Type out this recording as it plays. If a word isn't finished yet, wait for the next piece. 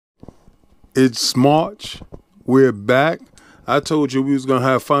It's March. We're back. I told you we was going to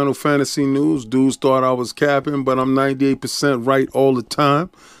have Final Fantasy news. Dudes thought I was capping, but I'm 98% right all the time.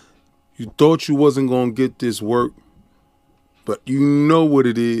 You thought you wasn't going to get this work, but you know what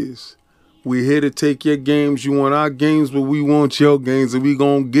it is. We're here to take your games. You want our games, but we want your games, and we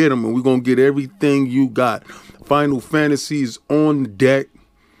going to get them, and we're going to get everything you got. Final Fantasy is on deck.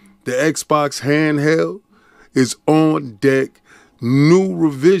 The Xbox handheld is on deck. New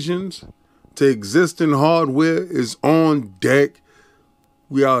revisions to existing hardware is on deck.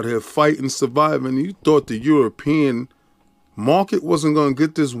 We out here fighting, surviving. You thought the European market wasn't going to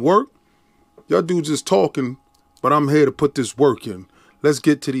get this work? Y'all dudes just talking, but I'm here to put this work in. Let's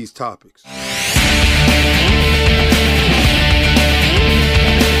get to these topics.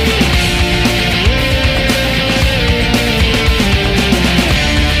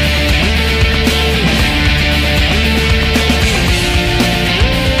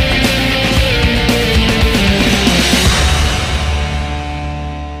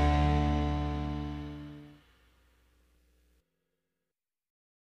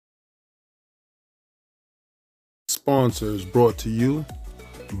 Sponsors brought to you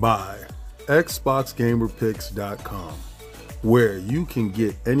by XboxGamerPicks.com, where you can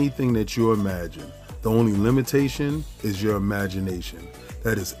get anything that you imagine. The only limitation is your imagination.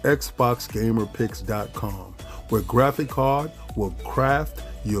 That is XboxGamerPicks.com, where Graphic Card will craft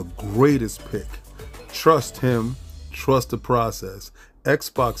your greatest pick. Trust him, trust the process.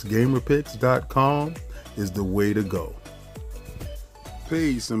 XboxGamerPicks.com is the way to go.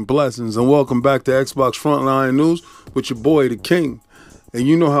 Peace and blessings, and welcome back to Xbox Frontline News with your boy, the King. And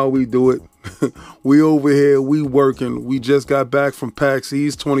you know how we do it. We over here, we working. We just got back from PAX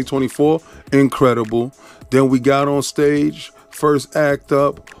East 2024. Incredible. Then we got on stage, first act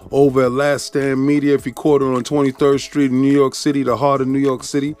up over at Last Stand Media, if you caught it, on 23rd Street in New York City, the heart of New York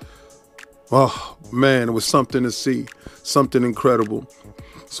City. Oh, man, it was something to see. Something incredible.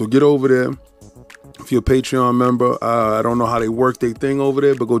 So get over there. If you're a Patreon member, I don't know how they work their thing over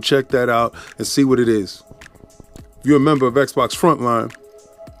there, but go check that out and see what it is. If you're a member of Xbox Frontline,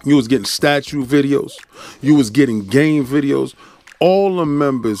 you was getting statue videos, you was getting game videos. All the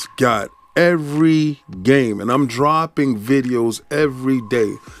members got every game, and I'm dropping videos every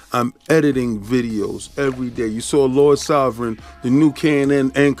day. I'm editing videos every day. You saw Lord Sovereign, the new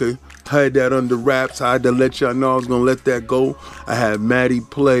KNN anchor, had that under wraps. I had to let y'all know I was going to let that go. I had Maddie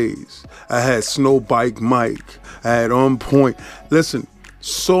Plays. I had Snowbike Mike. I had On Point. Listen,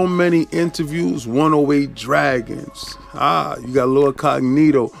 so many interviews, 108 Dragons. You got Lord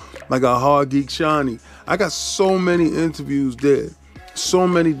Cognito. I got Hard Geek Shani. I got so many interviews there. So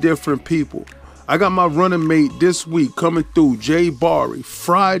many different people. I got my running mate this week coming through, Jay Barry.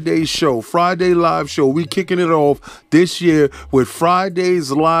 Friday show, Friday live show. We kicking it off this year with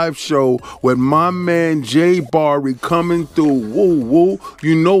Friday's live show with my man Jay Barry coming through. Woo, woo.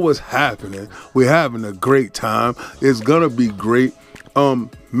 You know what's happening. We're having a great time. It's gonna be great.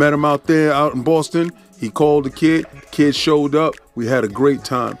 Met him out there out in Boston. He called the kid. The kid showed up. We had a great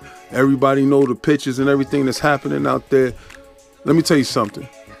time. Everybody know the pictures and everything that's happening out there. Let me tell you something.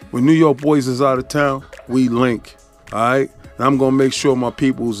 When New York boys is out of town, we link, all right? And I'm going to make sure my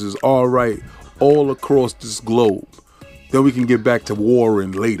peoples is all right all across this globe. Then we can get back to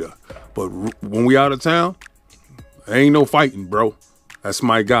warring later. But when we out of town, ain't no fighting, bro. That's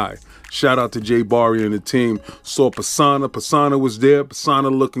my guy. Shout out to Jay Barry and the team. Saw Pasana. Pasana was there.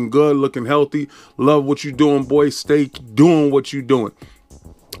 Pasana looking good, looking healthy. Love what you doing, boy. Stay doing what you doing.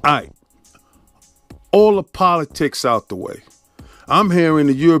 All right. All the politics out the way. I'm hearing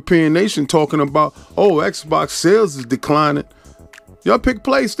the European nation talking about, oh, Xbox sales is declining. Y'all pick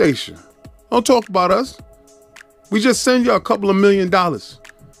PlayStation. Don't talk about us. We just send y'all a couple of $1 million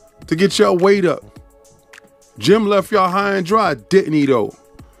to get y'all weight up. Jim left y'all high and dry, didn't he though?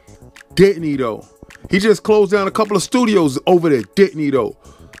 Didn't he though? He just closed down a couple of studios over there, didn't he though?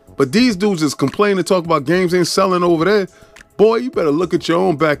 But these dudes is complaining, talk about games ain't selling over there. Boy, you better look at your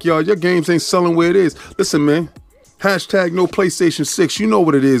own backyard. Your games ain't selling where it is. Listen, man. Hashtag no PlayStation 6. You know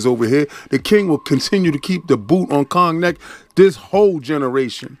what it is over here. The King will continue to keep the boot on Kong neck this whole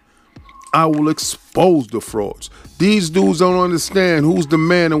generation. I will expose the frauds. These dudes don't understand who's the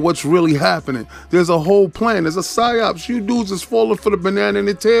man and what's really happening. There's a whole plan. There's a psyops. You dudes is falling for the banana in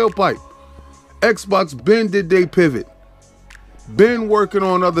the tailpipe. Xbox been did they pivot. Been working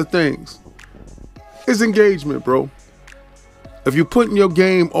on other things. It's engagement, bro. If you're putting your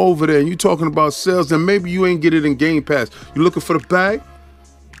game over there and you're talking about sales, then maybe you ain't get it in Game Pass. You looking for the bag?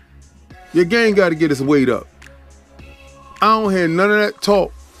 Your game got to get its weight up. I don't hear none of that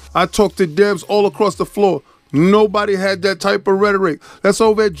talk. I talk to devs all across the floor Nobody had that type of rhetoric. That's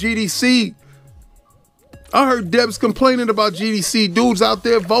over at GDC. I heard Debs complaining about GDC. Dudes out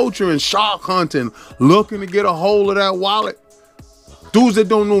there vulturing, shark hunting, looking to get a hold of that wallet. Dudes that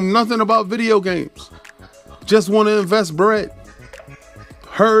don't know nothing about video games. Just want to invest bread.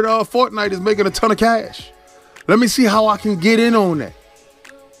 Heard Fortnite is making a ton of cash. Let me see how I can get in on that.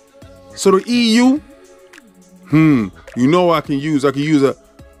 So the EU, you know I can use a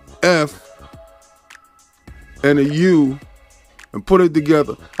F and a U and put it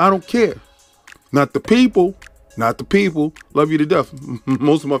together. I don't care. Not the people. Love you to death.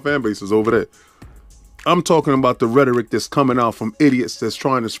 Most of my fan base is over there. I'm talking about the rhetoric that's coming out from idiots that's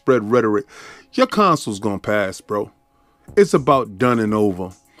trying to spread rhetoric. Your console's gonna pass, bro. It's about done and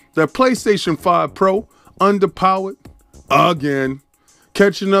over. That PlayStation 5 Pro, underpowered, again.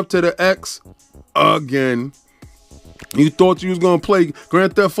 Catching up to the X, again. You thought you was gonna play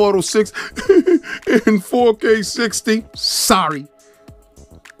Grand Theft Auto 6 in 4K 60? Sorry.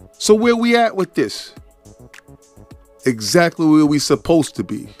 So where we at with this? Exactly where we supposed to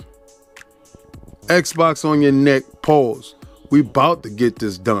be. Xbox on your neck, pause. We about to get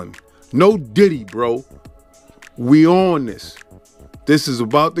this done. No Diddy, bro. We on this. This is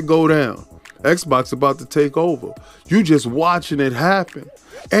about to go down. Xbox about to take over. You just watching it happen.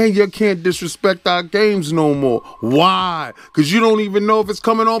 And you can't disrespect our games no more. Why? Because you don't even know if it's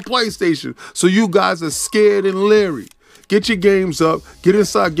coming on PlayStation. So you guys are scared and leery. Get your games up. Get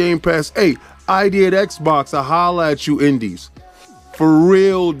inside Game Pass. Hey, ID at Xbox. I holla at you indies. For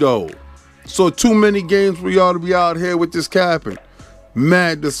real, though. So too many games for y'all to be out here with this capping.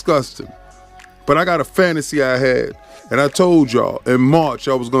 Mad disgusting. But I got a fantasy I had. And I told y'all in March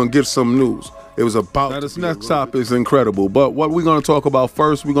I was going to get some news. It was about... Now this next topic is incredible. But what we're going to talk about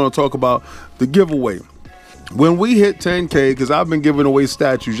first, we're going to talk about the giveaway. When we hit 10K, because I've been giving away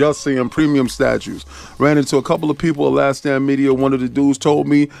statues, y'all see them, premium statues. Ran into a couple of people at Last Stand Media. One of the dudes told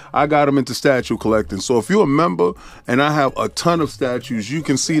me I got them into statue collecting. So if you're a member and I have a ton of statues, you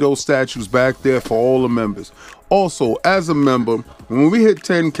can see those statues back there for all the members. Also, as a member, when we hit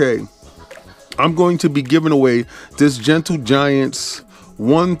 10K, I'm going to be giving away this Gentle Giants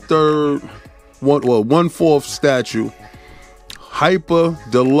 1/4 statue, Hyper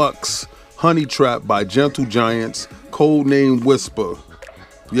Deluxe Honey Trap by Gentle Giants, codename Whisper.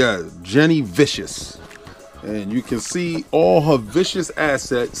 Yeah, Jenny Vicious. And you can see all her vicious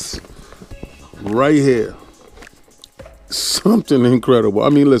assets right here. Something incredible. I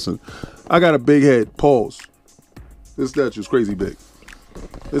mean, listen, I got a big head. Pause. This statue's crazy big.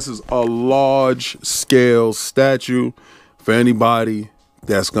 This is a large scale statue for anybody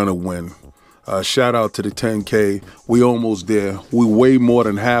that's gonna win. Shout out to the 10K. We almost there. We way more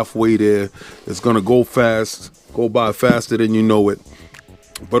than halfway there. It's gonna go fast, go by faster than you know it.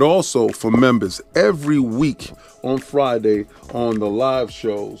 But also for members, every week on Friday on the live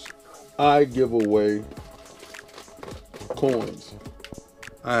shows, I give away coins.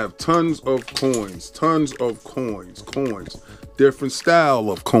 I have tons of coins, different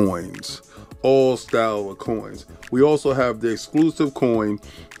style of coins, all style of coins. We also have the exclusive coin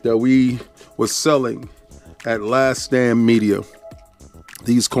that we were selling at Last Stand Media.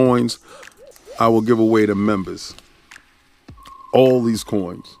 These coins I will give away to members. All these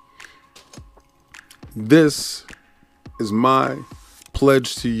coins. This is my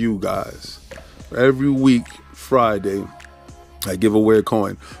pledge to you guys. Every week, Friday, I give away a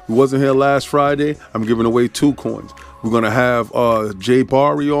coin. Who wasn't here last Friday? I'm giving away 2 coins. We're going to have Jay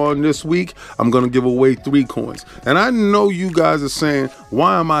Barry on this week. I'm going to give away 3 coins. And I know you guys are saying,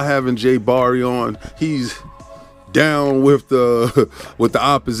 why am I having Jay Barry on? He's down with the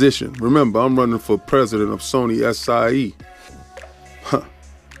opposition. Remember, I'm running for president of Sony SIE.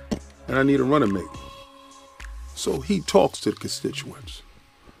 And I need a running mate. So he talks to the constituents.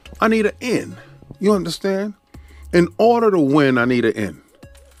 I need an in. You understand? In order to win, I need an in.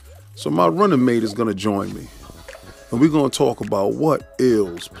 So my running mate is going to join me. And we're going to talk about what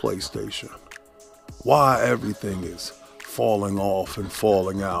ails PlayStation. Why everything is falling off and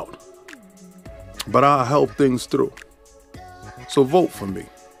falling out. But I'll help things through. So vote for me.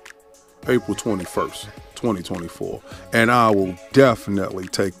 April 21st, 2024. And I will definitely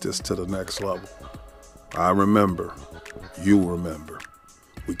take this to the next level. I remember. You remember.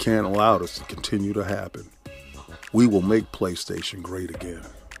 We can't allow this to continue to happen. We will make PlayStation great again.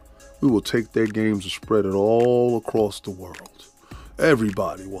 We will take their games and spread it all across the world.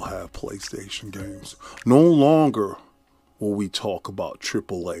 Everybody will have PlayStation games. No longer will we talk about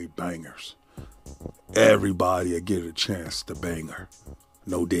AAA bangers. Everybody will get a chance to banger.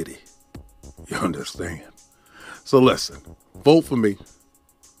 No Diddy. You understand? So listen, vote for me.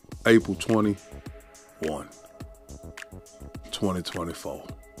 April 21. 2024,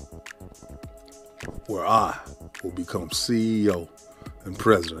 where I will become CEO and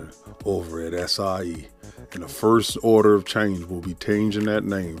president over at SIE. And the first order of change will be changing that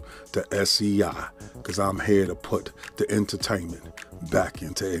name to SEI, because I'm here to put the entertainment back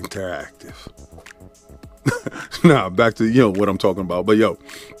into interactive. Now, back to, what I'm talking about. But,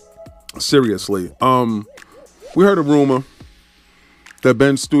 seriously, we heard a rumor that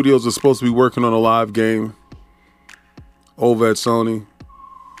Ben Studios is supposed to be working on a live game over at Sony.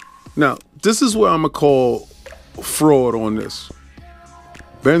 Now, this is where I'm going to call fraud on this.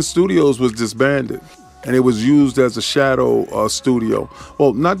 Ben Studios was disbanded, and it was used as a shadow studio.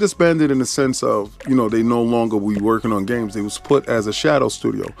 Well, not disbanded in the sense of, they no longer were working on games. They was put as a shadow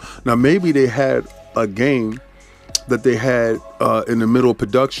studio. Now, maybe they had a game that they had in the middle of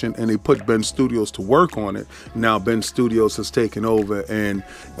production, and they put Ben Studios to work on it. Now Ben Studios has taken over and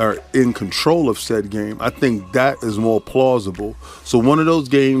are in control of said game. I think that is more plausible. So one of those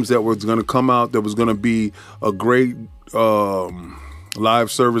games that was going to come out that was going to be a great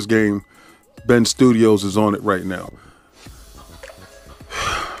live service game, Ben Studios is on it right now.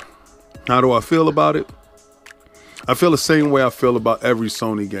 How do I feel about it? I feel the same way I feel about every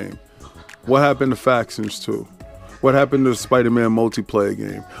Sony game. What happened to Factions 2? What happened to the Spider-Man multiplayer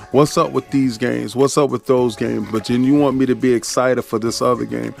game? What's up with these games? What's up with those games? But then you want me to be excited for this other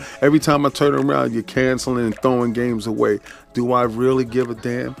game. Every time I turn around, you're canceling and throwing games away. Do I really give a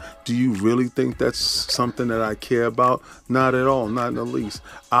damn? Do you really think that's something that I care about? Not at all, not in the least.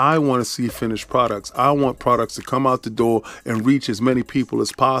 I want to see finished products. I want products to come out the door and reach as many people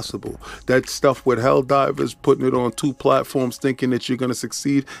as possible. That stuff with Helldivers, putting it on 2 platforms, thinking that you're going to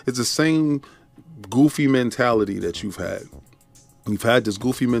succeed, it's the same goofy mentality that you've had. You've had this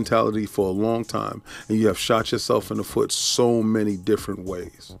goofy mentality for a long time, and you have shot yourself in the foot so many different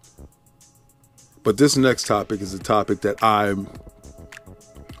ways. But this next topic is a topic that I've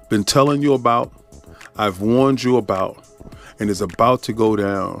been telling you about, I've warned you about, and is about to go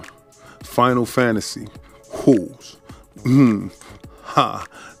down. Final Fantasy.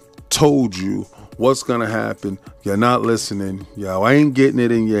 Told you what's gonna happen. You're not listening. Y'all ain't getting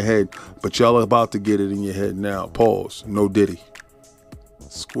it in your head, but y'all are about to get it in your head now. Pause. No Diddy.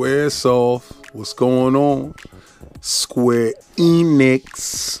 Squaresoft. What's going on? Square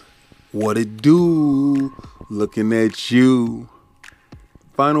Enix. What it do? Looking at you.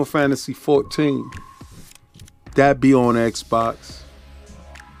 Final Fantasy 14. That be on Xbox.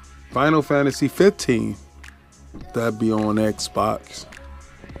 Final Fantasy 15. That be on Xbox.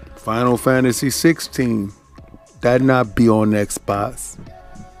 Final Fantasy 16. That not be on Xbox.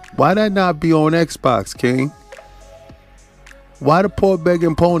 Why that not be on Xbox, King? Why the poor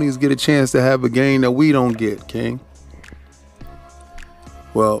begging ponies get a chance to have a game that we don't get, King?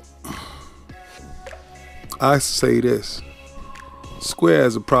 Well, I say this. Square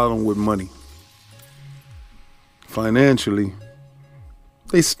has a problem with money. Financially,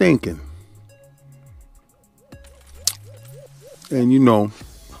 they stinking. And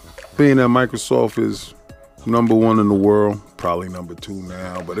being that Microsoft is #1 in the world, probably #2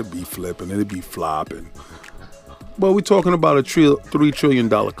 now, but it'd be flipping, it'd be flopping. But we're talking about a $3 trillion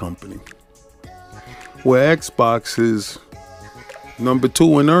company, where Xbox is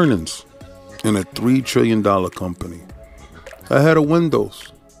 #2 in earnings in a $3 trillion company. Ahead of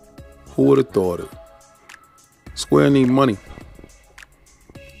Windows. Who would have thought it? Square need money.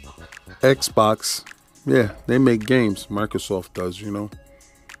 Xbox, yeah, they make games. Microsoft does,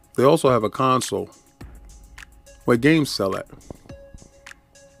 They also have a console where games sell at.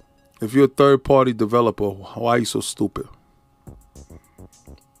 If you're a third-party developer, why are you so stupid?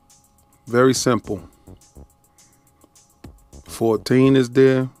 Very simple. 14 is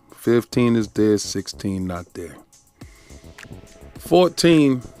there, 15 is there, 16 not there.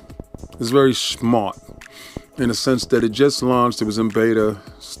 14 is very smart in the sense that it just launched, it was in beta,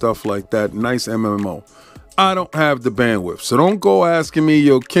 stuff like that. Nice MMO. I don't have the bandwidth, so don't go asking me,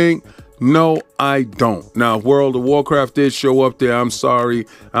 yo, King. No, I don't. Now, if World of Warcraft did show up there, I'm sorry.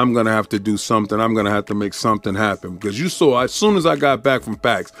 I'm going to have to do something. I'm going to have to make something happen. Because you saw, as soon as I got back from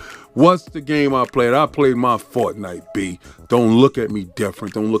PAX, what's the game I played? I played my Fortnite, B. Don't look at me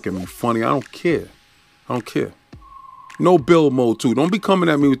different. Don't look at me funny. I don't care. I don't care. No build mode, too. Don't be coming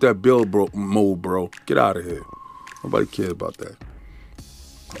at me with that build mode, bro. Get out of here. Nobody cares about that.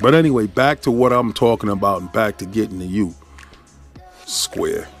 But anyway, back to what I'm talking about and back to getting to you.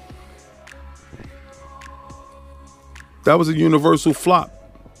 Square. That was a universal flop.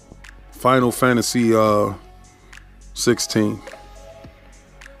 Final Fantasy 16.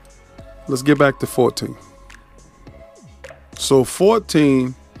 Let's get back to 14. So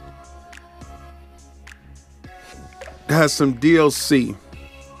 14 has some DLC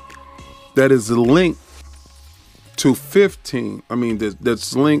that is linked to 15. I mean,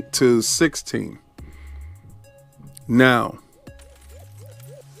 that's linked to 16. Now,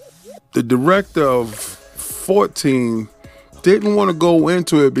 the director of 14 didn't want to go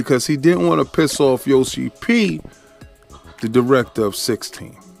into it because he didn't want to piss off Yoshi P, the director of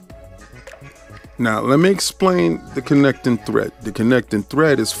 16. Now, let me explain the connecting thread. The connecting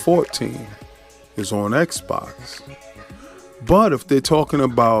thread is 14 is on Xbox. But if they're talking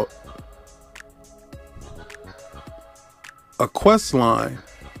about a quest line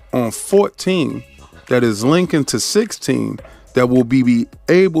on 14 that is linking to 16 that will be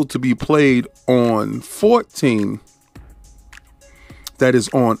able to be played on 14 that is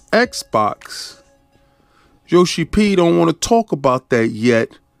on Xbox, Yoshi P don't want to talk about that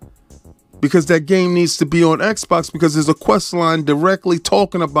yet because that game needs to be on Xbox because there's a quest line directly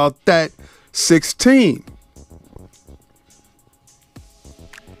talking about that 16.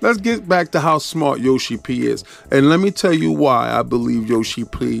 Let's get back to how smart Yoshi P is. And let me tell you why I believe Yoshi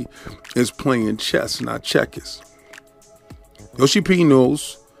P is playing chess, not checkers. Yoshi P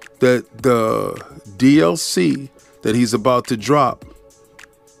knows that the DLC that he's about to drop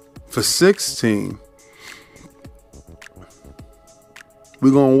for 16,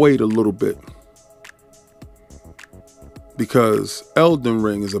 we're going to wait a little bit because Elden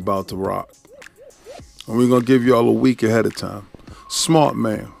Ring is about to rock. And we're going to give y'all a week ahead of time. Smart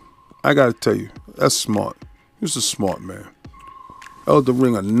man. I got to tell you, that's smart. He's a smart man. Elden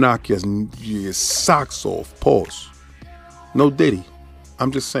Ring will knock your socks off. Pause. No diddy.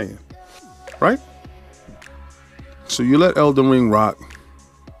 I'm just saying. Right? So you let Elden Ring rock.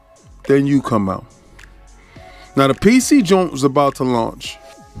 Then you come out. Now the PC joint was about to launch.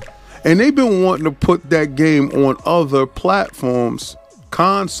 And they've been wanting to put that game on other platforms,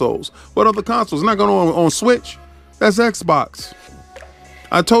 consoles. What other consoles? It's not going on Switch. That's Xbox.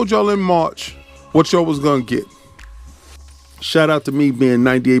 I told y'all in March what y'all was going to get. Shout out to me being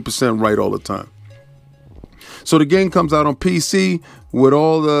 98% right all the time. So the game comes out on PC with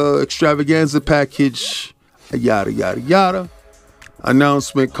all the extravaganza package, yada, yada, yada.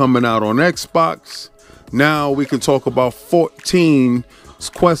 Announcement coming out on Xbox. Now we can talk about 14's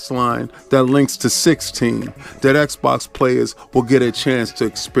quest line that links to 16 that Xbox players will get a chance to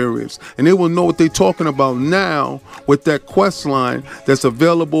experience. And they will know what they're talking about now with that quest line that's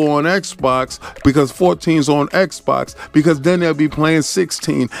available on Xbox because 14's on Xbox, because then they'll be playing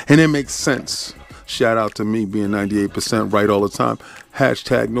 16 and it makes sense. Shout out to me being 98% right all the time.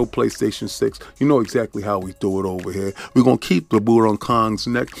 Hashtag no PlayStation 6. You know exactly how we do it over here. We're going to keep the boot on Kong's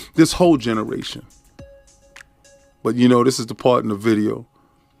neck this whole generation. But you know, this is the part in the video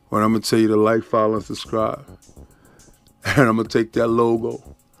when I'm going to tell you to like, follow, and subscribe. And I'm going to take that logo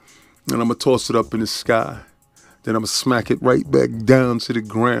and I'm going to toss it up in the sky. Then I'm going to smack it right back down to the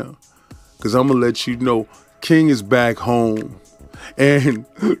ground. Because I'm going to let you know King is back home. And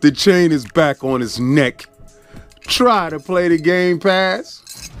the chain is back on his neck. Try to play the Game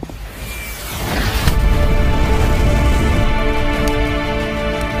Pass.